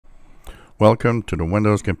Welcome to the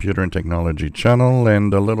Windows Computer and Technology channel,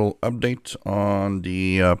 and a little update on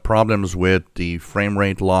the problems with the frame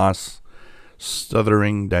rate loss,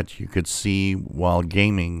 stuttering that you could see while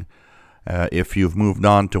gaming if you've moved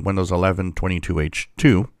on to Windows 11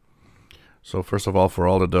 22H2. So first of all, for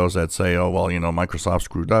all of those that say, oh, well, you know, Microsoft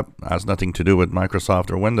screwed up, has nothing to do with Microsoft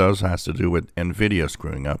or Windows, has to do with Nvidia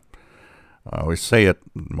screwing up. I always say it,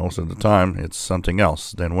 most of the time, it's something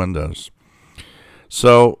else than Windows.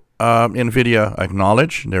 So Nvidia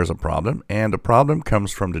acknowledged there's a problem, and the problem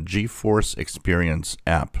comes from the Geforce Experience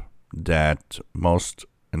app that most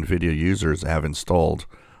Nvidia users have installed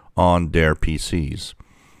on their PCs.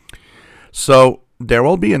 So there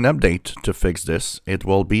will be an update to fix this. It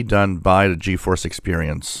will be done by the Geforce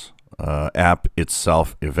Experience app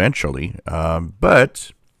itself eventually,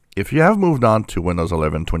 but if you have moved on to Windows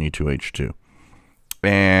 11 22H2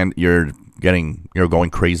 and you're going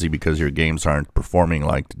crazy because your games aren't performing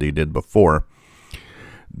like they did before,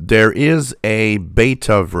 there is a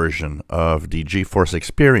beta version of the Geforce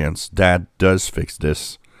Experience that does fix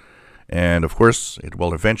this, and of course it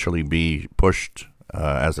will eventually be pushed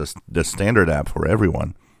as the standard app for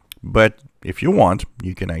everyone. But if you want,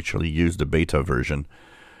 you can actually use the beta version.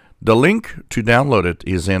 The link to download it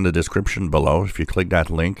is in the description below. If you click that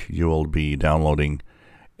link, you will be downloading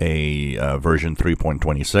a version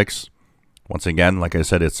 3.26. Once again, like I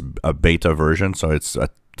said, it's a beta version, so it's a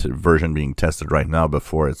version being tested right now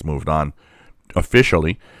before it's moved on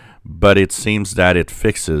officially. But it seems that it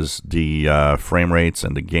fixes the frame rates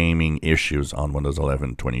and the gaming issues on Windows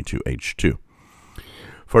 11 22H2.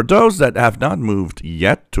 For those that have not moved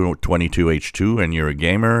yet to 22H2 and you're a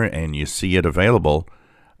gamer and you see it available,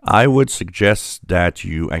 I would suggest that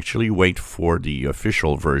you actually wait for the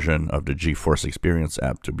official version of the Geforce Experience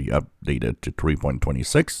app to be updated to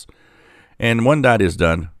 3.26. And when that is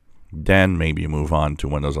done, then maybe move on to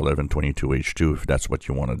Windows 11 22H2 if that's what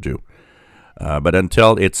you want to do. But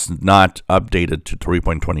until it's not updated to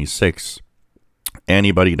 3.26,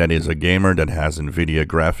 anybody that is a gamer that has Nvidia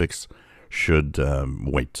graphics should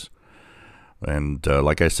wait. And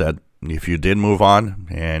like I said, if you did move on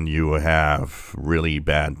and you have really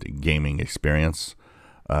bad gaming experience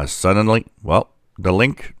suddenly, well, the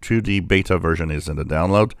link to the beta version is in the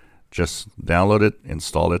download. Just download it,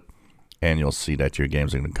 install it, and you'll see that your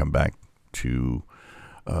games are going to come back to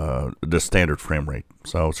the standard frame rate.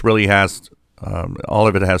 So it really has, all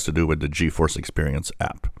of it has to do with the Geforce Experience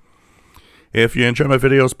app. If you enjoy my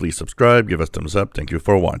videos, please subscribe, give us a thumbs up. Thank you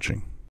for watching.